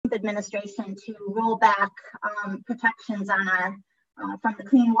Trump administration to roll back protections on our from the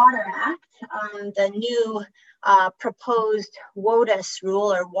Clean Water Act. The new proposed WOTUS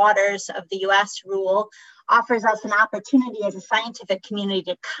rule, or Waters of the US rule, offers us an opportunity as a scientific community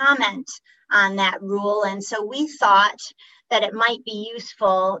to comment on that rule. And so we thought that it might be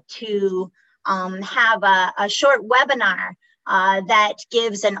useful to have a short webinar that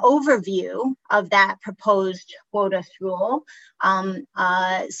gives an overview of that proposed WOTUS rule,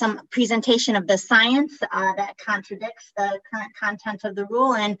 some presentation of the science that contradicts the current content of the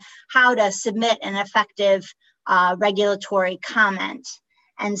rule, and how to submit an effective regulatory comment.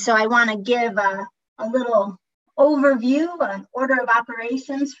 And so I want to give a little overview, an order of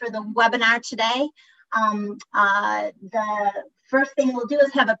operations for the webinar today. The first thing we'll do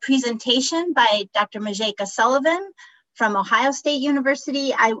is have a presentation by Dr. Majeka Sullivan from Ohio State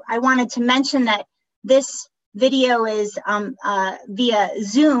University. I wanted to mention that this video is via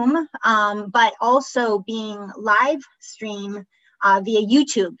Zoom, but also being live streamed via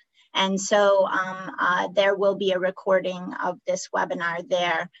YouTube. And so there will be a recording of this webinar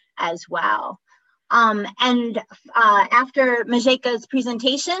there as well. After Majeka's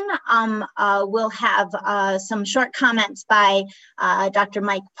presentation, we'll have some short comments by Dr.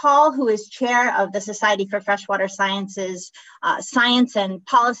 Mike Paul, who is chair of the Society for Freshwater Sciences Science and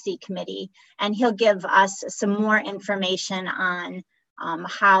Policy Committee, and he'll give us some more information on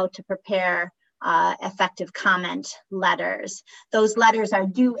how to prepare effective comment letters. Those letters are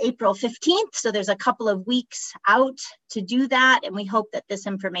due April 15th, so there's a couple of weeks out to do that, and we hope that this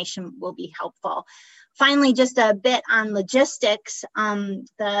information will be helpful. Finally, just a bit on logistics.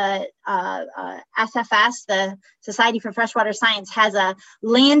 The SFS, the Society for Freshwater Science, has a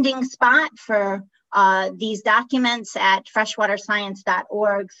landing spot for these documents at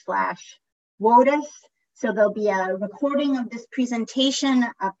freshwaterscience.org/WOTUS. So there'll be a recording of this presentation,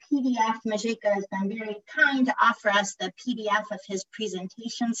 a PDF. Majeka has been very kind to offer us the PDF of his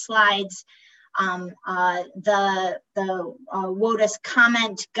presentation slides, the WOTUS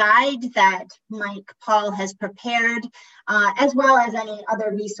comment guide that Mike Paul has prepared, as well as any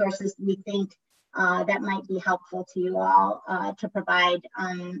other resources we think that might be helpful to you all to provide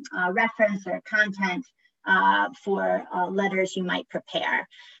reference or content for letters you might prepare.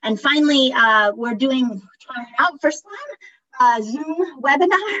 And finally, we're trying out for some Zoom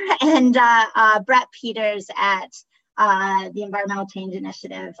webinar, and Brett Peters at the Environmental Change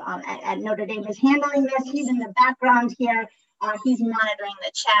Initiative at Notre Dame is handling this. He's in the background here. He's monitoring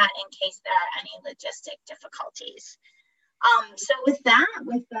the chat in case there are any logistic difficulties. So with that,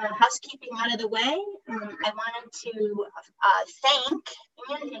 with the housekeeping out of the way, I wanted to thank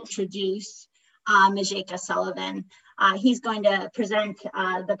and introduce Majeka Sullivan. He's going to present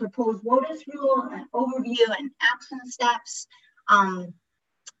the proposed WOTUS rule, an overview and action steps.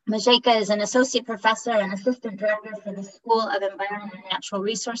 Majeka is an associate professor and assistant director for the School of Environment and Natural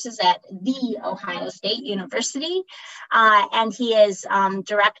Resources at The Ohio State University. And he is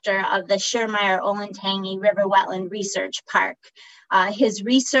director of the Schiermeier-Olentangy River Wetland Research Park. His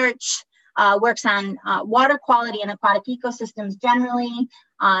research works on water quality and aquatic ecosystems generally,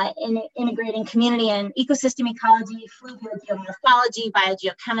 in integrating community and ecosystem ecology, fluvial geomorphology,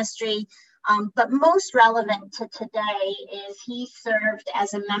 biogeochemistry. But most relevant to today is he served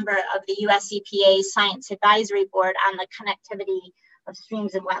as a member of the US EPA Science Advisory Board on the connectivity of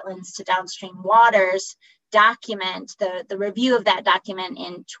streams and wetlands to downstream waters document, the review of that document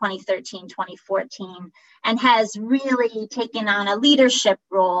in 2013, 2014, and has really taken on a leadership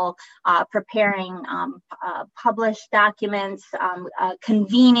role preparing published documents,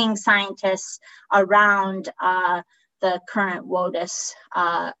 convening scientists around the current WOTUS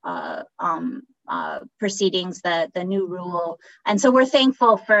proceedings, the new rule. And so we're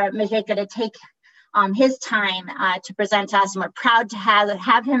thankful for Majeka to take his time to present to us, and we're proud to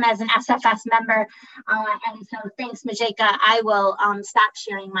have him as an SFS member. And so thanks, Majeka. I will stop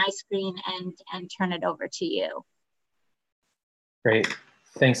sharing my screen and turn it over to you. Great.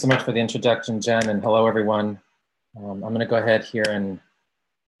 Thanks so much for the introduction, Jen, and hello, everyone. I'm going to go ahead here and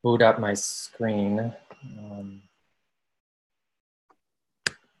boot up my screen.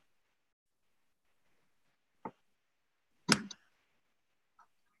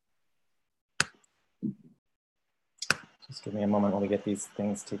 Just give me a moment while we get these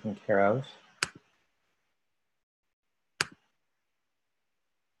things taken care of.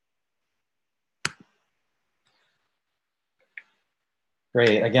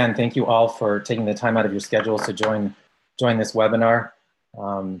 Great. Again, thank you all for taking the time out of your schedules to join this webinar.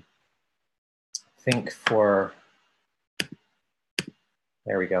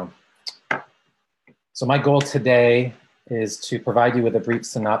 There we go. So my goal today is to provide you with a brief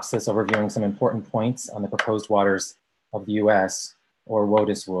synopsis overviewing some important points on the proposed waters of the US, or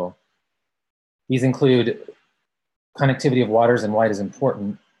WOTUS rule. These include connectivity of waters and why it is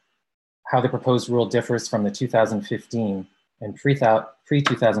important, how the proposed rule differs from the 2015 and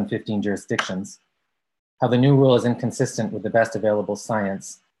pre-2015 jurisdictions, how the new rule is inconsistent with the best available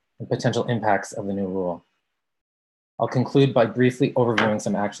science, and potential impacts of the new rule. I'll conclude by briefly overviewing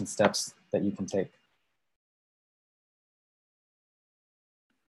some action steps that you can take.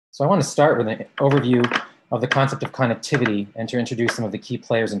 So I want to start with an overview of the concept of connectivity and to introduce some of the key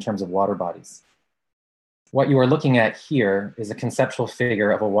players in terms of water bodies. What you are looking at here is a conceptual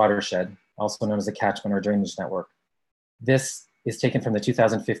figure of a watershed, also known as a catchment or drainage network. This is taken from the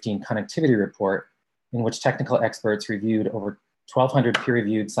 2015 connectivity report, in which technical experts reviewed over 1,200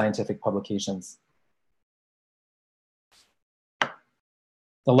 peer-reviewed scientific publications.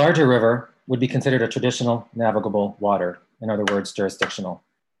 The larger river would be considered a traditional navigable water, in other words, jurisdictional.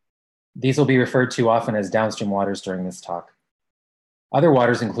 These will be referred to often as downstream waters during this talk. Other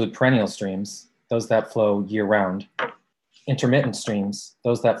waters include perennial streams, those that flow year-round, intermittent streams,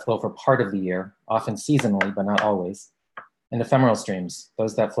 those that flow for part of the year, often seasonally, but not always, and ephemeral streams,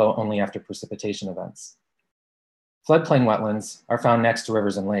 those that flow only after precipitation events. Floodplain wetlands are found next to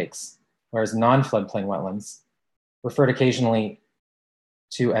rivers and lakes, whereas non-floodplain wetlands, referred occasionally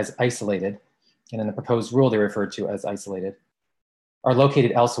to as isolated, and in the proposed rule they're referred to as isolated, are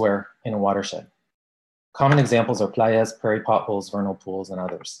located elsewhere in a watershed. Common examples are playas, prairie potholes, vernal pools, and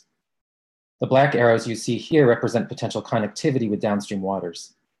others. The black arrows you see here represent potential connectivity with downstream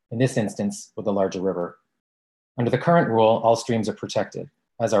waters, in this instance with the larger river. Under the current rule, all streams are protected,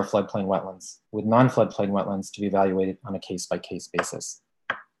 as are floodplain wetlands, with non-floodplain wetlands to be evaluated on a case-by-case basis.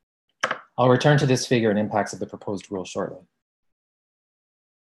 I'll return to this figure and impacts of the proposed rule shortly.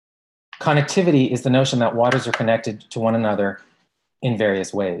 Connectivity is the notion that waters are connected to one another in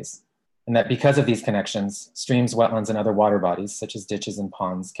various ways, and that because of these connections, streams, wetlands, and other water bodies, such as ditches and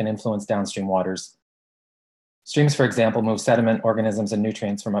ponds, can influence downstream waters. Streams, for example, move sediment, organisms, and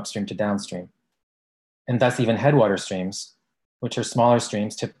nutrients from upstream to downstream. And thus even headwater streams, which are smaller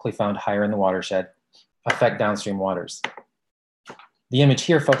streams typically found higher in the watershed, affect downstream waters. The image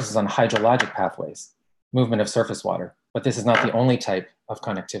here focuses on hydrologic pathways, movement of surface water, but this is not the only type of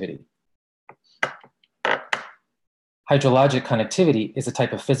connectivity. Hydrologic connectivity is a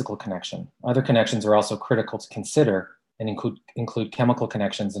type of physical connection. Other connections are also critical to consider and include chemical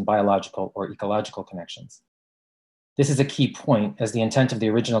connections and biological or ecological connections. This is a key point, as the intent of the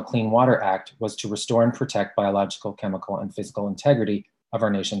original Clean Water Act was to restore and protect biological, chemical, and physical integrity of our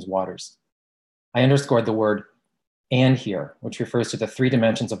nation's waters. I underscored the word "and" here, which refers to the three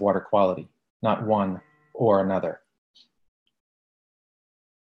dimensions of water quality, not one or another.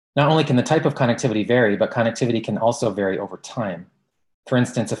 Not only can the type of connectivity vary, but connectivity can also vary over time. For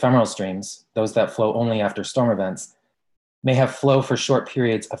instance, ephemeral streams, those that flow only after storm events, may have flow for short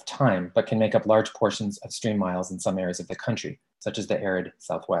periods of time, but can make up large portions of stream miles in some areas of the country, such as the arid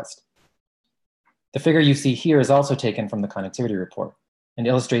Southwest. The figure you see here is also taken from the connectivity report and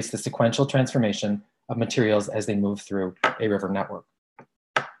illustrates the sequential transformation of materials as they move through a river network.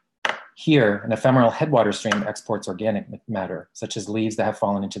 Here, an ephemeral headwater stream exports organic matter, such as leaves that have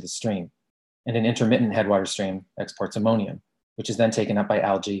fallen into the stream, and an intermittent headwater stream exports ammonium, which is then taken up by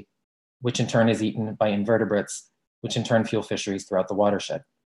algae, which in turn is eaten by invertebrates, which in turn fuel fisheries throughout the watershed.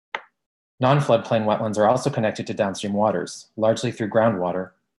 Non-floodplain wetlands are also connected to downstream waters, largely through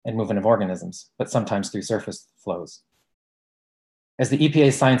groundwater and movement of organisms, but sometimes through surface flows. As the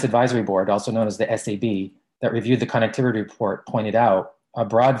EPA's Science Advisory Board, also known as the SAB, that reviewed the connectivity report pointed out, a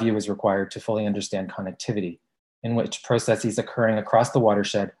broad view is required to fully understand connectivity, in which processes occurring across the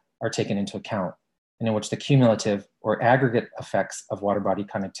watershed are taken into account, and in which the cumulative or aggregate effects of water body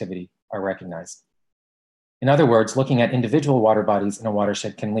connectivity are recognized. In other words, looking at individual water bodies in a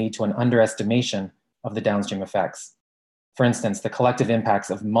watershed can lead to an underestimation of the downstream effects. For instance, the collective impacts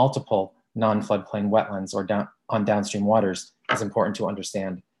of multiple non-floodplain wetlands or on downstream waters is important to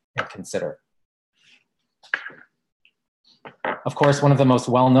understand and consider. Of course, one of the most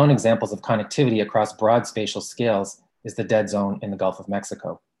well-known examples of connectivity across broad spatial scales is the dead zone in the Gulf of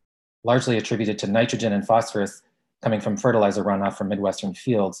Mexico, largely attributed to nitrogen and phosphorus coming from fertilizer runoff from Midwestern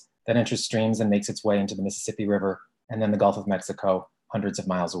fields that enters streams and makes its way into the Mississippi River and then the Gulf of Mexico hundreds of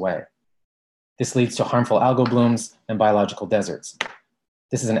miles away. This leads to harmful algal blooms and biological deserts.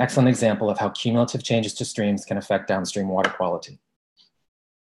 This is an excellent example of how cumulative changes to streams can affect downstream water quality.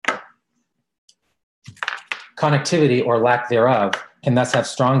 Connectivity, or lack thereof, can thus have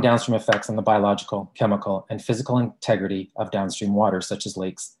strong downstream effects on the biological, chemical, and physical integrity of downstream waters such as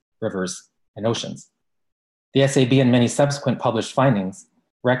lakes, rivers, and oceans. The SAB and many subsequent published findings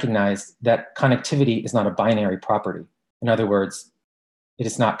recognize that connectivity is not a binary property. In other words, it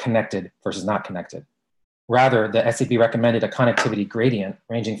is not connected versus not connected. Rather, the SAB recommended a connectivity gradient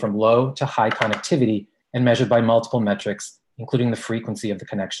ranging from low to high connectivity and measured by multiple metrics, including the frequency of the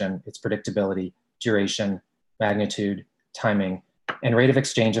connection, its predictability, duration, magnitude, timing, and rate of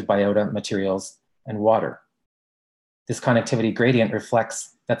exchange of biota, materials, and water. This connectivity gradient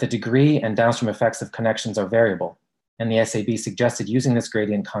reflects that the degree and downstream effects of connections are variable, and the SAB suggested using this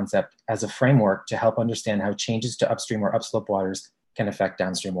gradient concept as a framework to help understand how changes to upstream or upslope waters can affect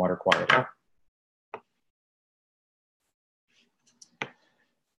downstream water quality.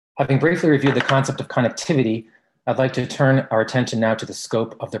 Having briefly reviewed the concept of connectivity, I'd like to turn our attention now to the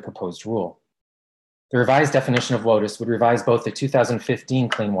scope of the proposed rule. The revised definition of WOTUS would revise both the 2015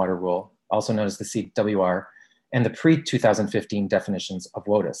 Clean Water Rule, also known as the CWR, and the pre-2015 definitions of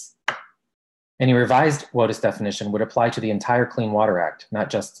WOTUS. Any revised WOTUS definition would apply to the entire Clean Water Act, not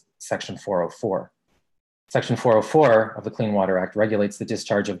just Section 404. Section 404 of the Clean Water Act regulates the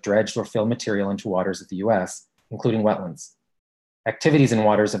discharge of dredged or filled material into waters of the US, including wetlands. Activities in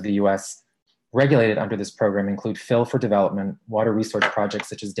waters of the US regulated under this program include fill for development, water resource projects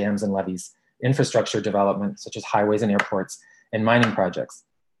such as dams and levees, infrastructure development such as highways and airports, and mining projects.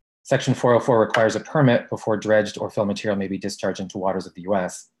 Section 404 requires a permit before dredged or fill material may be discharged into waters of the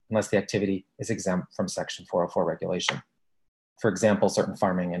US, unless the activity is exempt from Section 404 regulation. For example, certain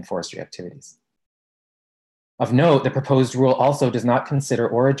farming and forestry activities. Of note, the proposed rule also does not consider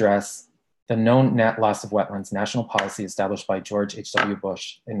or address the known net loss of wetlands national policy established by George H.W.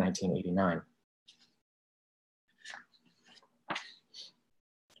 Bush in 1989.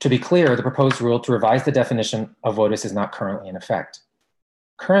 To be clear, the proposed rule to revise the definition of WOTUS is not currently in effect.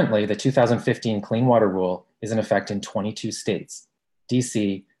 Currently, the 2015 Clean Water Rule is in effect in 22 states,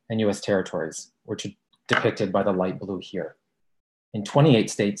 DC, and US territories, which are depicted by the light blue here. In 28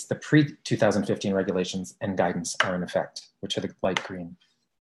 states, the pre-2015 regulations and guidance are in effect, which are the light green.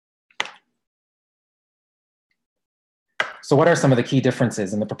 So what are some of the key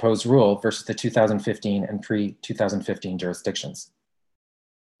differences in the proposed rule versus the 2015 and pre-2015 jurisdictions?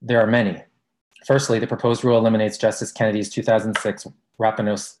 There are many. Firstly, the proposed rule eliminates Justice Kennedy's 2006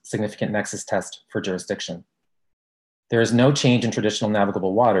 Rapinos significant nexus test for jurisdiction. There is no change in traditional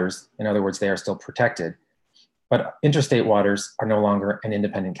navigable waters. In other words, they are still protected, but interstate waters are no longer an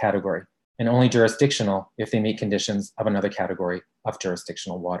independent category and only jurisdictional if they meet conditions of another category of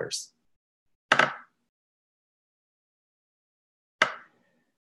jurisdictional waters.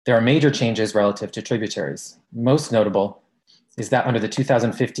 There are major changes relative to tributaries. Most notable is that under the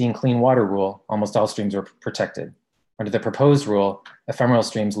 2015 Clean Water Rule, almost all streams are protected. Under the proposed rule, ephemeral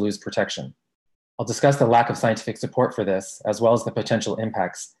streams lose protection. I'll discuss the lack of scientific support for this, as well as the potential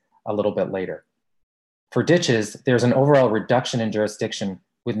impacts a little bit later. For ditches, there's an overall reduction in jurisdiction,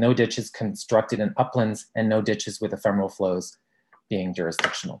 with no ditches constructed in uplands and no ditches with ephemeral flows being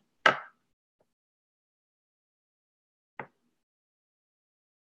jurisdictional.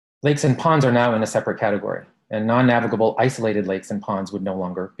 Lakes and ponds are now in a separate category, and non-navigable isolated lakes and ponds would no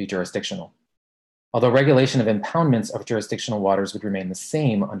longer be jurisdictional. Although regulation of impoundments of jurisdictional waters would remain the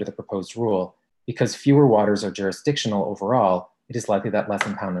same under the proposed rule, because fewer waters are jurisdictional overall, it is likely that less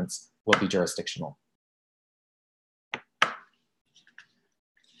impoundments will be jurisdictional.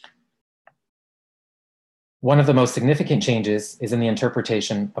 One of the most significant changes is in the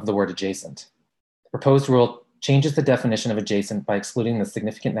interpretation of the word adjacent. The proposed rule changes the definition of adjacent by excluding the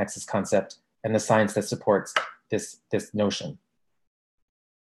significant nexus concept and the science that supports this notion.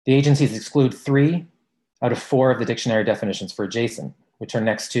 The agencies exclude 3 out of 4 of the dictionary definitions for adjacent, which are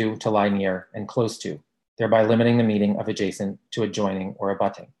next to lie near, and close to, thereby limiting the meaning of adjacent to adjoining or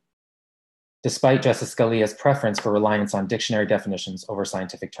abutting. Despite Justice Scalia's preference for reliance on dictionary definitions over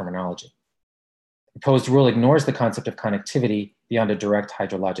scientific terminology. The proposed rule ignores the concept of connectivity beyond a direct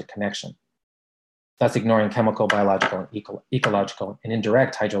hydrologic connection, thus ignoring chemical, biological, and ecological, and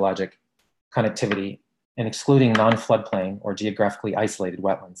indirect hydrologic connectivity and excluding non-floodplain or geographically isolated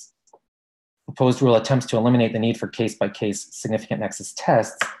wetlands. The proposed rule attempts to eliminate the need for case-by-case significant nexus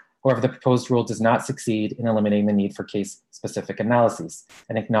tests. However, the proposed rule does not succeed in eliminating the need for case-specific analyses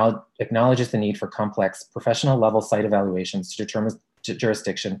and acknowledges the need for complex professional-level site evaluations to determine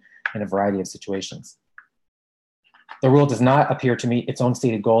jurisdiction in a variety of situations. The rule does not appear to meet its own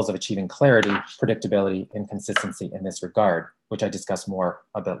stated goals of achieving clarity, predictability, and consistency in this regard, which I discuss more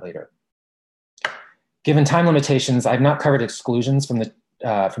a bit later. Given time limitations, I've not covered exclusions from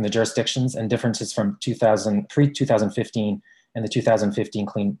the jurisdictions and differences from pre-2015 and the 2015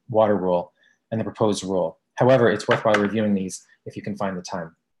 Clean Water Rule and the proposed rule. However, it's worthwhile reviewing these if you can find the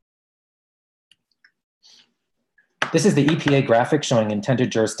time. This is the EPA graphic showing intended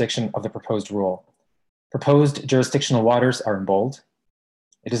jurisdiction of the proposed rule. Proposed jurisdictional waters are in bold.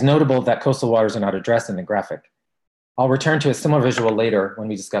 It is notable that coastal waters are not addressed in the graphic. I'll return to a similar visual later when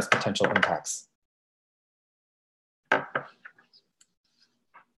we discuss potential impacts.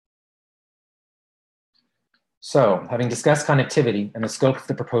 So, having discussed connectivity and the scope of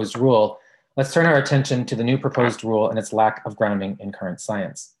the proposed rule, let's turn our attention to the new proposed rule and its lack of grounding in current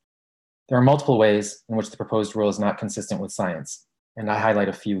science. There are multiple ways in which the proposed rule is not consistent with science, and I highlight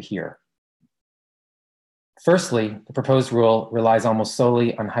a few here. Firstly, the proposed rule relies almost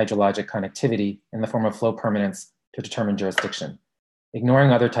solely on hydrologic connectivity in the form of flow permanence to determine jurisdiction,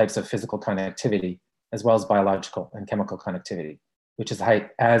 ignoring other types of physical connectivity, as well as biological and chemical connectivity, which is,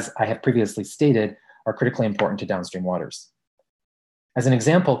 as I have previously stated, are critically important to downstream waters. As an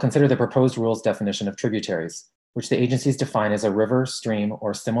example, consider the proposed rule's definition of tributaries, which the agencies define as a river, stream,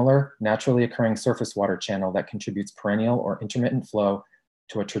 or similar naturally occurring surface water channel that contributes perennial or intermittent flow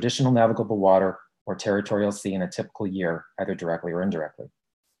to a traditional navigable water or territorial sea in a typical year, either directly or indirectly.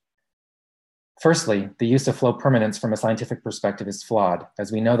 Firstly, the use of flow permanence from a scientific perspective is flawed,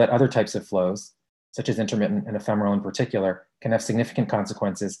 as we know that other types of flows, such as intermittent and ephemeral in particular, can have significant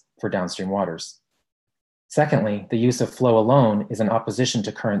consequences for downstream waters. Secondly, the use of flow alone is in opposition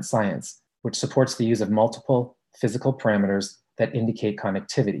to current science, which supports the use of multiple physical parameters that indicate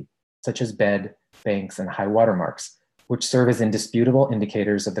connectivity, such as bed, banks, and high water marks, which serve as indisputable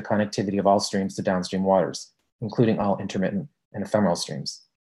indicators of the connectivity of all streams to downstream waters, including all intermittent and ephemeral streams.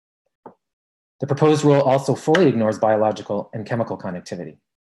 The proposed rule also fully ignores biological and chemical connectivity.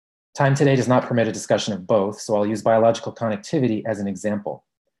 Time today does not permit a discussion of both, so I'll use biological connectivity as an example.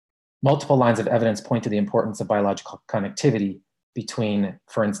 Multiple lines of evidence point to the importance of biological connectivity between,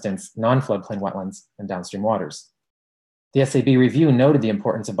 for instance, non-floodplain wetlands and downstream waters. The SAB review noted the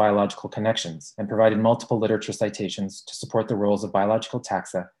importance of biological connections and provided multiple literature citations to support the roles of biological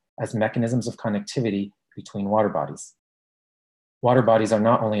taxa as mechanisms of connectivity between water bodies. Water bodies are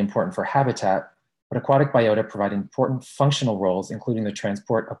not only important for habitat, but aquatic biota provide important functional roles, including the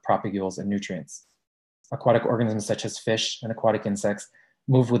transport of propagules and nutrients. Aquatic organisms such as fish and aquatic insects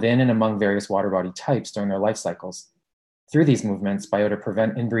move within and among various water body types during their life cycles. Through these movements, biota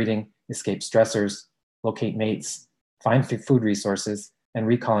prevent inbreeding, escape stressors, locate mates, find food resources, and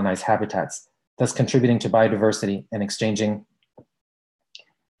recolonize habitats, thus contributing to biodiversity and exchanging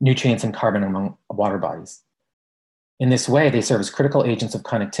nutrients and carbon among water bodies. In this way, they serve as critical agents of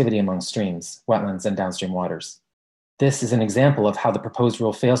connectivity among streams, wetlands, and downstream waters. This is an example of how the proposed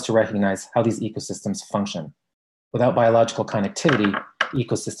rule fails to recognize how these ecosystems function. Without biological connectivity,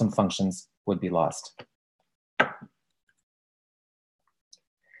 ecosystem functions would be lost.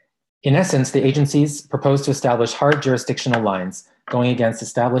 In essence, the agencies propose to establish hard jurisdictional lines going against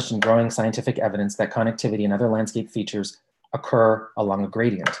established and growing scientific evidence that connectivity and other landscape features occur along a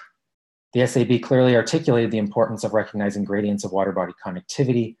gradient. The SAB clearly articulated the importance of recognizing gradients of water body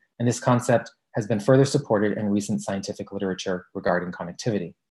connectivity, and this concept has been further supported in recent scientific literature regarding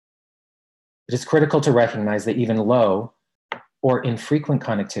connectivity. It is critical to recognize that even low or infrequent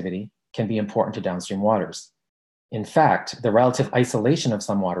connectivity can be important to downstream waters. In fact, the relative isolation of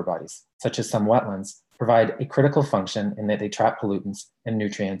some water bodies, such as some wetlands, provide a critical function in that they trap pollutants and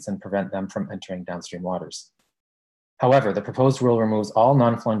nutrients and prevent them from entering downstream waters. However, the proposed rule removes all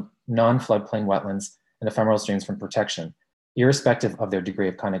non-floodplain wetlands and ephemeral streams from protection, irrespective of their degree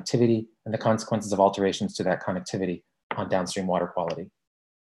of connectivity and the consequences of alterations to that connectivity on downstream water quality.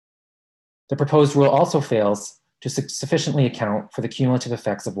 The proposed rule also fails to sufficiently account for the cumulative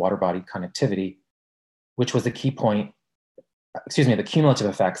effects of water body connectivity, which was the key point, the cumulative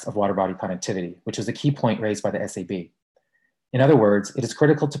effects of water body connectivity, which was a key point raised by the SAB. In other words, it is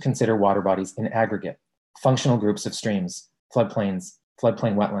critical to consider water bodies in aggregate, functional groups of streams, floodplains,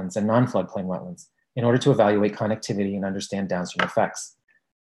 floodplain wetlands, and non-floodplain wetlands, in order to evaluate connectivity and understand downstream effects.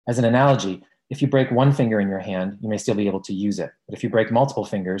 As an analogy, if you break one finger in your hand, you may still be able to use it. But if you break multiple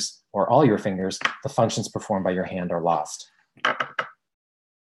fingers, or all your fingers, the functions performed by your hand are lost.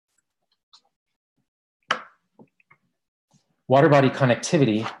 Water body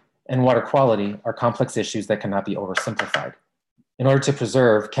connectivity and water quality are complex issues that cannot be oversimplified. In order to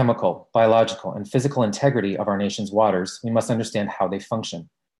preserve chemical, biological, and physical integrity of our nation's waters, we must understand how they function.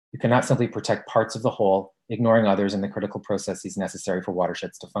 You cannot simply protect parts of the whole, ignoring others in the critical processes necessary for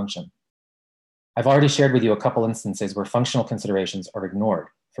watersheds to function. I've already shared with you a couple instances where functional considerations are ignored,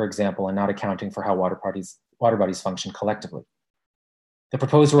 for example, in not accounting for how water bodies function collectively. The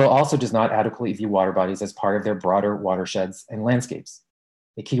proposed rule also does not adequately view water bodies as part of their broader watersheds and landscapes.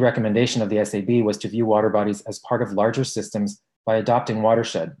 A key recommendation of the SAB was to view water bodies as part of larger systems by adopting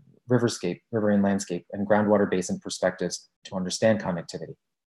watershed riverine landscape, and groundwater basin perspectives to understand connectivity.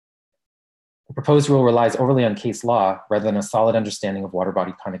 The proposed rule relies overly on case law rather than a solid understanding of water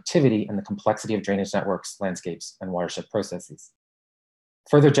body connectivity and the complexity of drainage networks, landscapes, and watershed processes.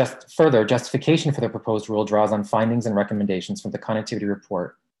 Further justification for the proposed rule draws on findings and recommendations from the connectivity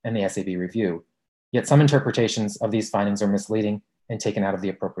report and the SAB review, yet some interpretations of these findings are misleading and taken out of the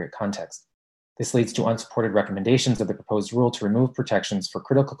appropriate context. This leads to unsupported recommendations of the proposed rule to remove protections for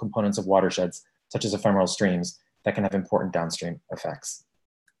critical components of watersheds, such as ephemeral streams, that can have important downstream effects.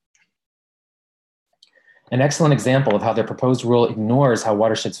 An excellent example of how the proposed rule ignores how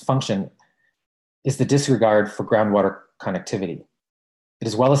watersheds function is the disregard for groundwater connectivity. It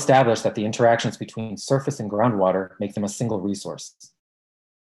is well established that the interactions between surface and groundwater make them a single resource.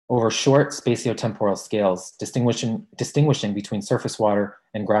 Over short spatiotemporal scales, distinguishing between surface water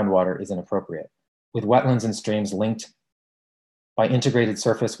and groundwater is inappropriate, with wetlands and streams linked by integrated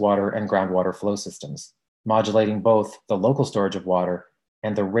surface water and groundwater flow systems, modulating both the local storage of water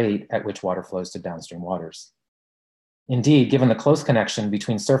and the rate at which water flows to downstream waters. Indeed, given the close connection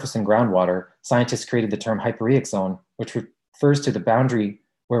between surface and groundwater, scientists created the term hyporeic zone, which refers to the boundary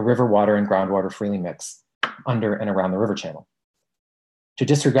where river water and groundwater freely mix under and around the river channel. To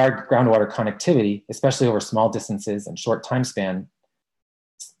disregard groundwater connectivity, especially over small distances and short time span,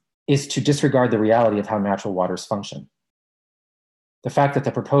 is to disregard the reality of how natural waters function. The fact that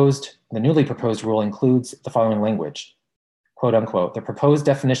the newly proposed rule includes the following language, quote unquote, the proposed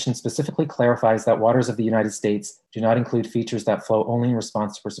definition specifically clarifies that waters of the United States do not include features that flow only in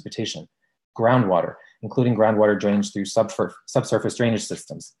response to precipitation. Groundwater, including groundwater drainage through subsurface drainage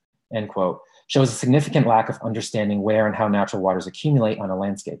systems, end quote, shows a significant lack of understanding where and how natural waters accumulate on a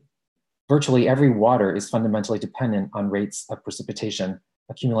landscape. Virtually every water is fundamentally dependent on rates of precipitation,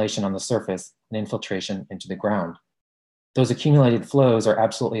 accumulation on the surface, and infiltration into the ground. Those accumulated flows are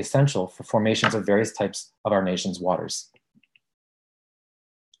absolutely essential for formations of various types of our nation's waters.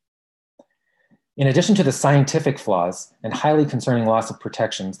 In addition to the scientific flaws and highly concerning loss of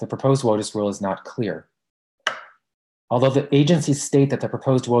protections, the proposed WOTUS rule is not clear. Although the agencies state that the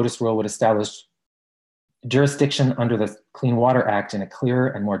proposed WOTUS rule would establish jurisdiction under the Clean Water Act in a clearer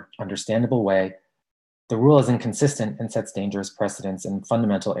and more understandable way, the rule is inconsistent and sets dangerous precedents in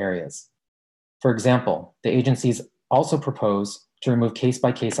fundamental areas. For example, the agencies also propose to remove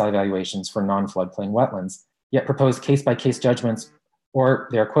case-by-case evaluations for non-floodplain wetlands, yet propose case-by-case judgments or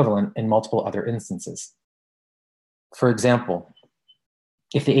their equivalent in multiple other instances. For example,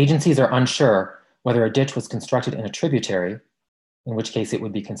 if the agencies are unsure whether a ditch was constructed in a tributary, in which case it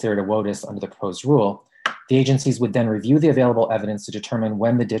would be considered a WOTUS under the proposed rule, the agencies would then review the available evidence to determine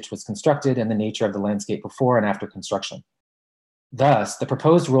when the ditch was constructed and the nature of the landscape before and after construction. Thus, the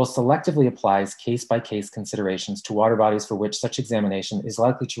proposed rule selectively applies case-by-case considerations to water bodies for which such examination is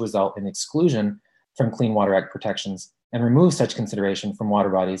likely to result in exclusion from Clean Water Act protections, and remove such consideration from water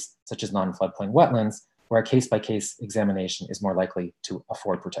bodies such as non-floodplain wetlands, where a case-by-case examination is more likely to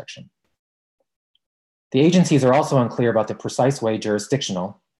afford protection. The agencies are also unclear about the precise way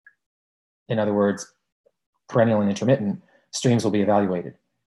jurisdictional, in other words, perennial and intermittent, streams will be evaluated.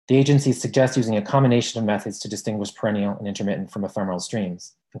 The agencies suggest using a combination of methods to distinguish perennial and intermittent from ephemeral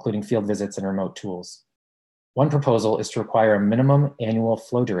streams, including field visits and remote tools. One proposal is to require a minimum annual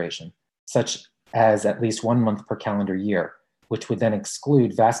flow duration, such as at least 1 month per calendar year, which would then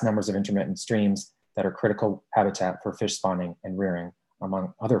exclude vast numbers of intermittent streams that are critical habitat for fish spawning and rearing,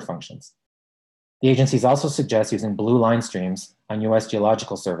 among other functions. The agencies also suggest using blue line streams on US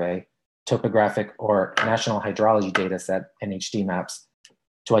Geological Survey, topographic or National Hydrology Data Set, NHD maps,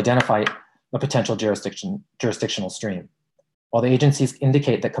 to identify a potential jurisdictional stream. While the agencies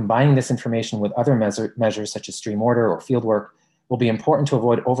indicate that combining this information with other measures such as stream order or field work will be important to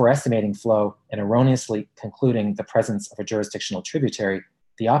avoid overestimating flow and erroneously concluding the presence of a jurisdictional tributary,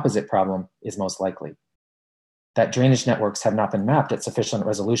 the opposite problem is most likely. That drainage networks have not been mapped at sufficient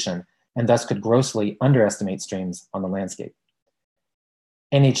resolution and thus could grossly underestimate streams on the landscape.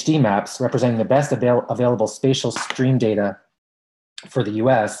 NHD maps, representing the best available spatial stream data for the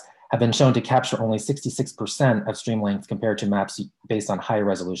US, have been shown to capture only 66% of stream length compared to maps based on high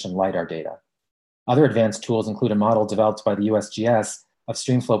resolution LiDAR data. Other advanced tools include a model developed by the USGS of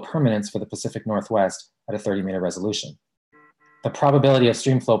streamflow permanence for the Pacific Northwest at a 30-meter resolution. The probability of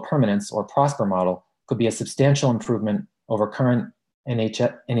streamflow permanence, or PROSPER model, could be a substantial improvement over current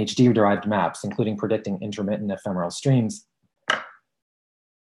NHD-derived maps, including predicting intermittent ephemeral streams.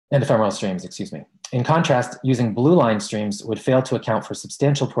 In contrast, using blue line streams would fail to account for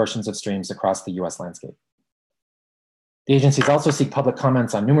substantial portions of streams across the US landscape. The agencies also seek public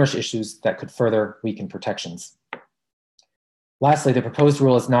comments on numerous issues that could further weaken protections. Lastly, the proposed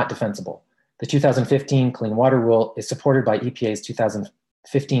rule is not defensible. The 2015 Clean Water Rule is supported by EPA's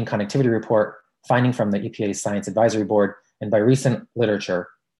 2015 connectivity report, finding from the EPA's Science Advisory Board, and by recent literature,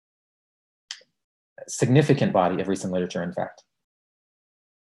 a significant body of recent literature, in fact.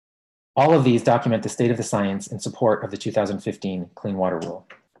 All of these document the state of the science in support of the 2015 Clean Water Rule.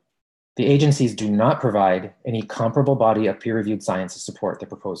 The agencies do not provide any comparable body of peer-reviewed science to support the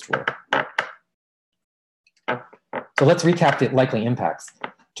proposed rule. So let's recap the likely impacts.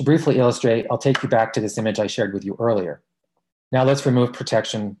 To briefly illustrate, I'll take you back to this image I shared with you earlier. Now let's remove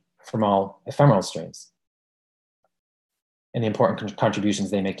protection from all ephemeral streams and the important contributions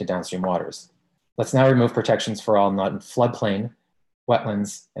they make to downstream waters. Let's now remove protections for all floodplain,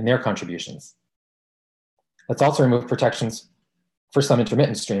 wetlands, and their contributions. Let's also remove protections for some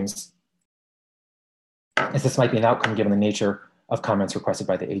intermittent streams, as this might be an outcome given the nature of comments requested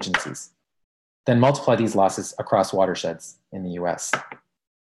by the agencies. Then multiply these losses across watersheds in the US.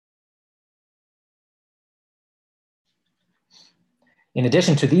 In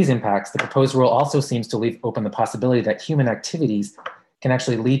addition to these impacts, the proposed rule also seems to leave open the possibility that human activities can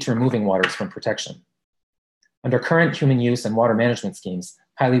actually lead to removing waters from protection. Under current human use and water management schemes,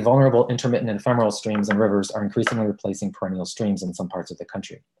 highly vulnerable intermittent and ephemeral streams and rivers are increasingly replacing perennial streams in some parts of the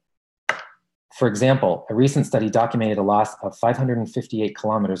country. For example, a recent study documented a loss of 558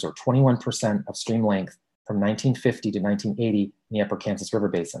 kilometers, or 21% of stream length, from 1950 to 1980 in the Upper Kansas River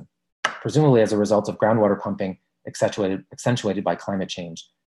Basin, presumably as a result of groundwater pumping accentuated by climate change,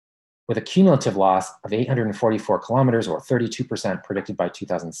 with a cumulative loss of 844 kilometers, or 32% predicted by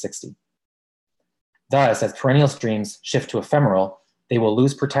 2060. Thus, as perennial streams shift to ephemeral, they will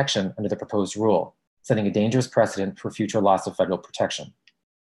lose protection under the proposed rule, setting a dangerous precedent for future loss of federal protection.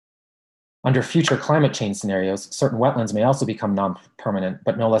 Under future climate change scenarios, certain wetlands may also become non-permanent,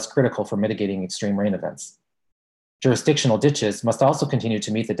 but no less critical for mitigating extreme rain events. Jurisdictional ditches must also continue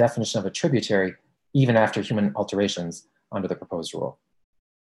to meet the definition of a tributary even after human alterations under the proposed rule.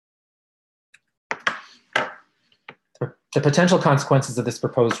 The potential consequences of this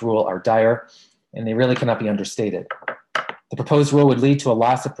proposed rule are dire, and they really cannot be understated. The proposed rule would lead to a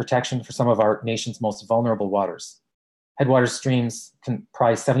loss of protection for some of our nation's most vulnerable waters. Headwater streams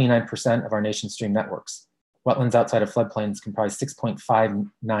comprise 79% of our nation's stream networks. Wetlands outside of floodplains comprise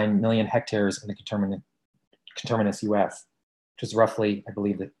 6.59 million hectares in the conterminous US, which is roughly, I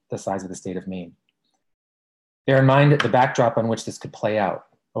believe, the size of the state of Maine. Bear in mind the backdrop on which this could play out.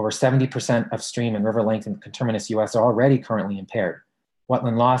 Over 70% of stream and river length in the conterminous US are already currently impaired.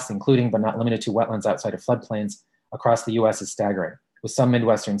 Wetland loss, including but not limited to wetlands outside of floodplains across the US, is staggering, with some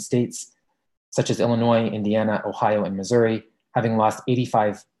Midwestern states, such as Illinois, Indiana, Ohio, and Missouri, having lost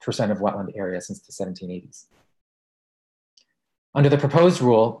 85% of wetland area since the 1780s. Under the proposed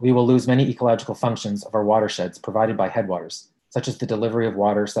rule, we will lose many ecological functions of our watersheds provided by headwaters, such as the delivery of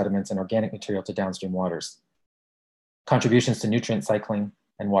water, sediments, and organic material to downstream waters, contributions to nutrient cycling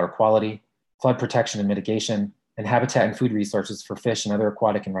and water quality, flood protection and mitigation, and habitat and food resources for fish and other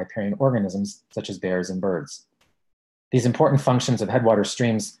aquatic and riparian organisms, such as bears and birds. These important functions of headwater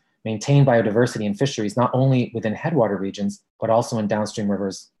streams maintain biodiversity and fisheries not only within headwater regions, but also in downstream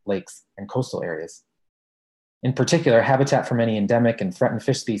rivers, lakes, and coastal areas. In particular, habitat for many endemic and threatened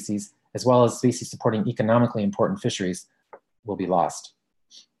fish species, as well as species supporting economically important fisheries, will be lost.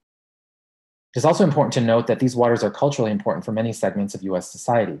 It is also important to note that these waters are culturally important for many segments of US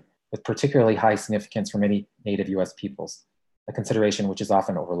society, with particularly high significance for many native US peoples, a consideration which is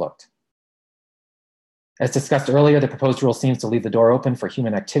often overlooked. As discussed earlier, the proposed rule seems to leave the door open for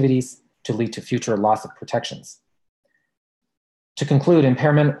human activities to lead to future loss of protections. To conclude,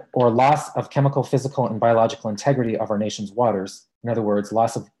 impairment or loss of chemical, physical, and biological integrity of our nation's waters, in other words,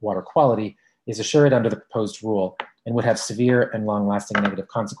 loss of water quality, is assured under the proposed rule and would have severe and long-lasting negative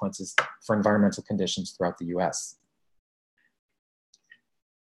consequences for environmental conditions throughout the US.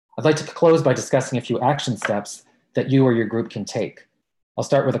 I'd like to close by discussing a few action steps that you or your group can take. I'll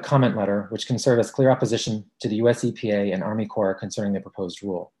start with a comment letter, which can serve as clear opposition to the US EPA and Army Corps concerning the proposed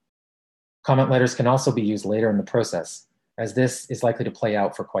rule. Comment letters can also be used later in the process, as this is likely to play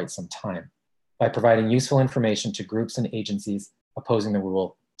out for quite some time, by providing useful information to groups and agencies opposing the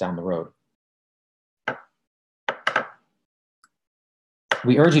rule down the road.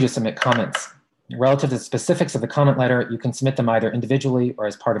 We urge you to submit comments. Relative to the specifics of the comment letter, you can submit them either individually or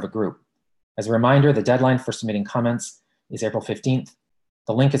as part of a group. As a reminder, the deadline for submitting comments is April 15th.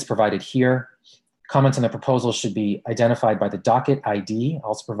 The link is provided here. Comments on the proposal should be identified by the docket ID,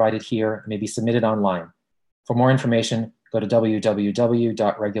 also provided here, and may be submitted online. For more information, go to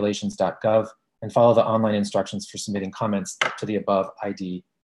www.regulations.gov and follow the online instructions for submitting comments to the above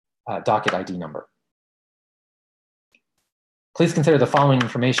docket ID number. Please consider the following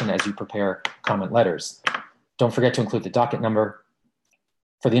information as you prepare comment letters. Don't forget to include the docket number.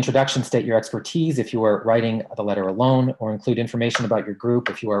 For the introduction, state your expertise if you are writing the letter alone, or include information about your group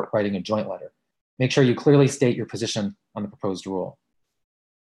if you are writing a joint letter. Make sure you clearly state your position on the proposed rule.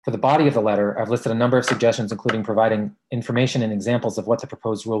 For the body of the letter, I've listed a number of suggestions, including providing information and examples of what the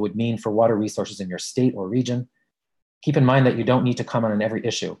proposed rule would mean for water resources in your state or region. Keep in mind that you don't need to comment on every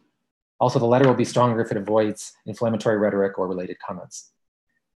issue. Also, the letter will be stronger if it avoids inflammatory rhetoric or related comments.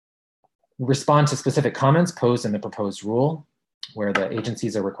 Respond to specific comments posed in the proposed rule, where the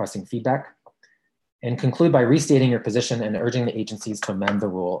agencies are requesting feedback, and conclude by restating your position and urging the agencies to amend the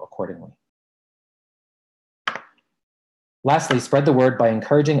rule accordingly. Lastly, spread the word by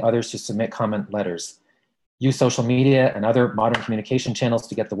encouraging others to submit comment letters. Use social media and other modern communication channels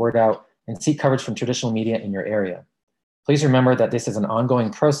to get the word out, and seek coverage from traditional media in your area. Please remember that this is an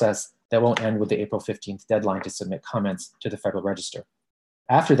ongoing process that won't end with the April 15th deadline to submit comments to the Federal Register.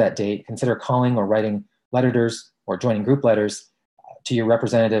 After that date, consider calling or writing letters or joining group letters to your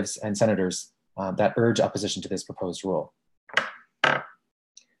representatives and senators that urge opposition to this proposed rule. I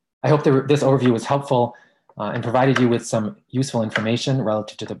hope this overview was helpful and provided you with some useful information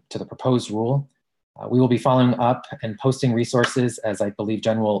relative to the proposed rule. We will be following up and posting resources, as I believe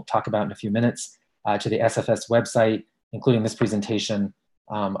Jen will talk about in a few minutes, to the SFS website, including this presentation,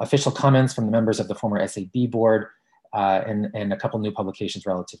 official comments from the members of the former SAB board, and a couple new publications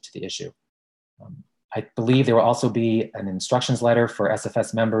relative to the issue. I believe there will also be an instructions letter for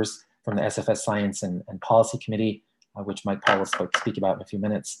SFS members from the SFS Science and Policy Committee, which Mike Paul will speak about in a few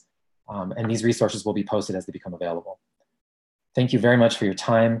minutes. And these resources will be posted as they become available. Thank you very much for your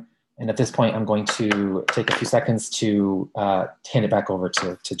time. And at this point, I'm going to take a few seconds to hand it back over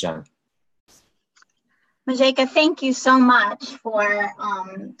to Jen. Majeka, thank you so much for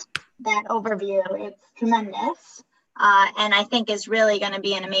that overview. It's tremendous. And I think is really going to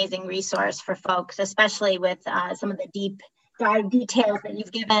be an amazing resource for folks, especially with some of the deep dive details that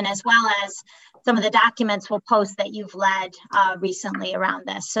you've given, as well as some of the documents we'll post that you've led recently around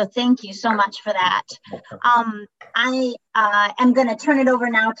this. So thank you so much for that. I am going to turn it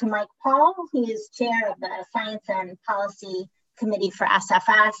over now to Mike Paul, who is chair of the Science and Policy Committee for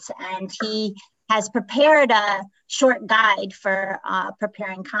SFS, and he has prepared a short guide for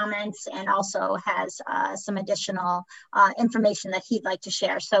preparing comments, and also has some additional information that he'd like to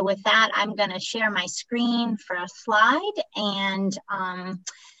share. So with that, I'm going to share my screen for a slide, and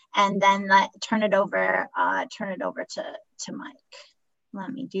then turn it over to Mike.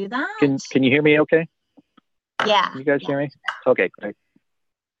 Let me do that. Can you hear me okay? Yeah. You guys hear me? Okay, great.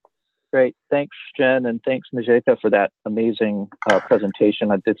 Great. Thanks, Jen, and thanks, Majeka, for that amazing presentation.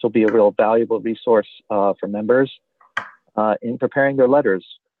 This will be a real valuable resource for members in preparing their letters.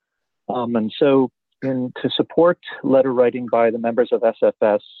 And so to support letter writing by the members of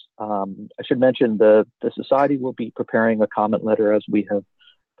SFS, I should mention the Society will be preparing a comment letter, as we have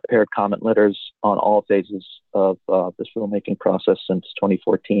prepared comment letters on all phases of this rulemaking process since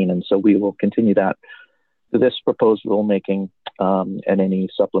 2014. And so we will continue that to this proposed rulemaking and any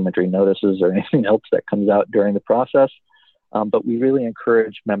supplementary notices or anything else that comes out during the process. But we really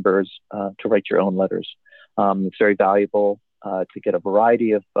encourage members to write your own letters. It's very valuable to get a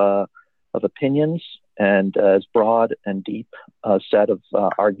variety of opinions and as broad and deep a set of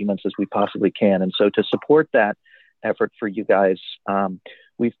arguments as we possibly can. And so to support that effort for you guys,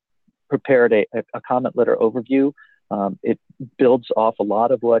 we've prepared a comment letter overview. It builds off a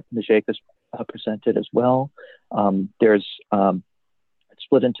lot of what Majeka's presented as well. There's it's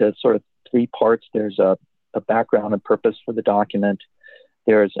split into sort of three parts. There's a background and purpose for the document.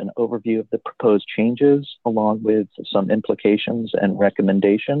 There's an overview of the proposed changes, along with some implications and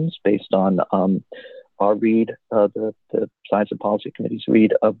recommendations based on our read, the Science and Policy Committee's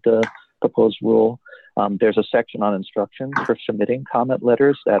read of the proposed rule. There's a section on instructions for submitting comment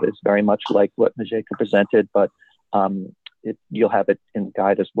letters that is very much like what Majeka presented, but you'll have it in the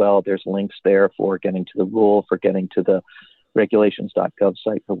guide as well. There's links there for getting to the rule, for getting to the regulations.gov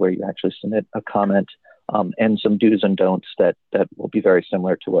site for where you actually submit a comment, and some do's and don'ts that will be very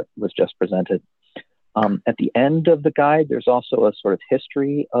similar to what was just presented. At the end of the guide, there's also a sort of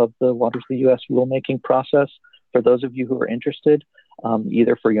history of the Waters of the U.S. rulemaking process for those of you who are interested,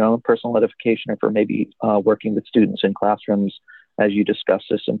 either for your own personal edification or for maybe working with students in classrooms as you discuss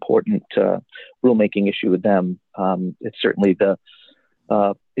this important rulemaking issue with them. It's certainly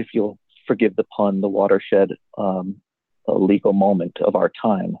if you'll forgive the pun, the watershed legal moment of our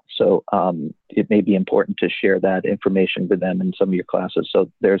time. So it may be important to share that information with them in some of your classes. So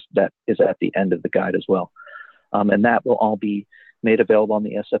that is at the end of the guide as well. And that will all be made available on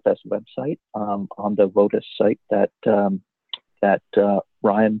the SFS website, on the WOTUS site that that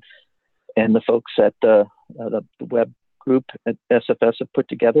Ryan and the folks at the web group at SFS have put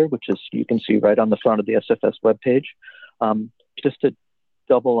together, which is, you can see right on the front of the SFS webpage. Just to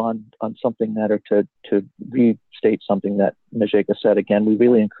double on something that, or to restate something that Mijeka said again, we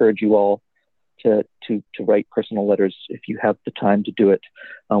really encourage you all to write personal letters if you have the time to do it.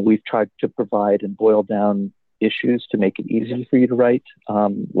 We've tried to provide and boil down issues to make it easy for you to write.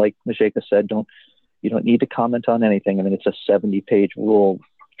 Like Mijeka said, you don't need to comment on anything. I mean, it's a 70-page rule,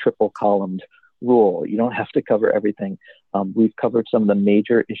 triple columned rule. You don't have to cover everything. We've covered some of the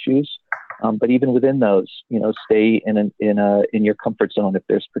major issues, but even within those, stay in your comfort zone. If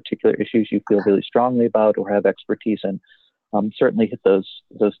there's particular issues you feel really strongly about or have expertise in, certainly hit those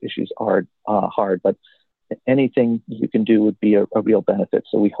issues hard, but anything you can do would be a real benefit.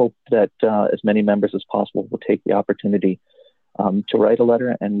 So we hope that as many members as possible will take the opportunity to write a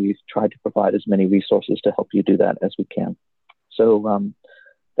letter, and we've tried to provide as many resources to help you do that as we can. So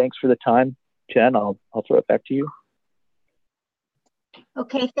thanks for the time, Jen. I'll throw it back to you.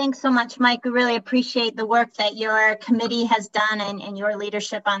 Okay, thanks so much, Mike. We really appreciate the work that your committee has done and your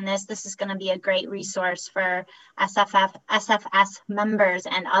leadership on this. This is going to be a great resource for SFS members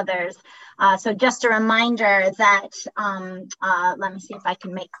and others. So just a reminder that, let me see if I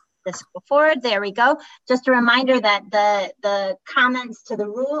can make this go forward. There we go. Just a reminder that the comments to the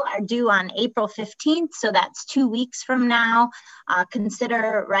rule are due on April 15th. So that's 2 weeks from now.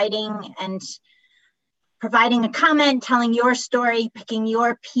 Consider writing and providing a comment, telling your story, picking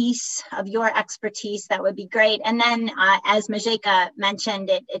your piece of your expertise. That would be great. And then as Mijeka mentioned,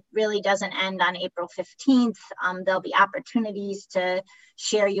 it really doesn't end on April 15th. There'll be opportunities to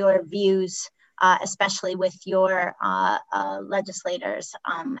share your views, especially with your legislators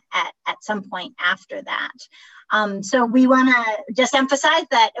at some point after that. So we wanna just emphasize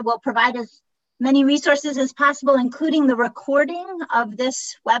that we'll provide as many resources as possible, including the recording of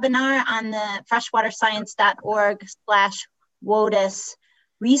this webinar on the freshwaterscience.org/WOTUS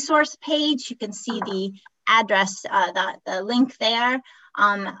resource page. You can see the address, the link there.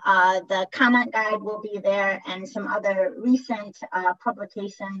 The comment guide will be there, and some other recent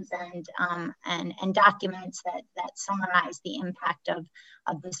publications and documents that summarize the impact of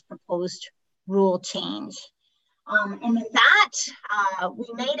this proposed rule change. And with that,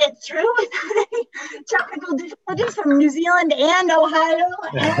 we made it through without any technical difficulties from New Zealand and Ohio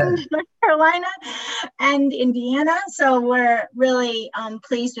and North Carolina and Indiana. So we're really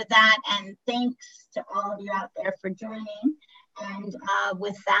pleased with that. And thanks to all of you out there for joining. And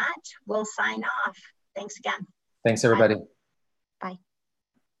with that, we'll sign off. Thanks again. Thanks, everybody. Bye. Bye.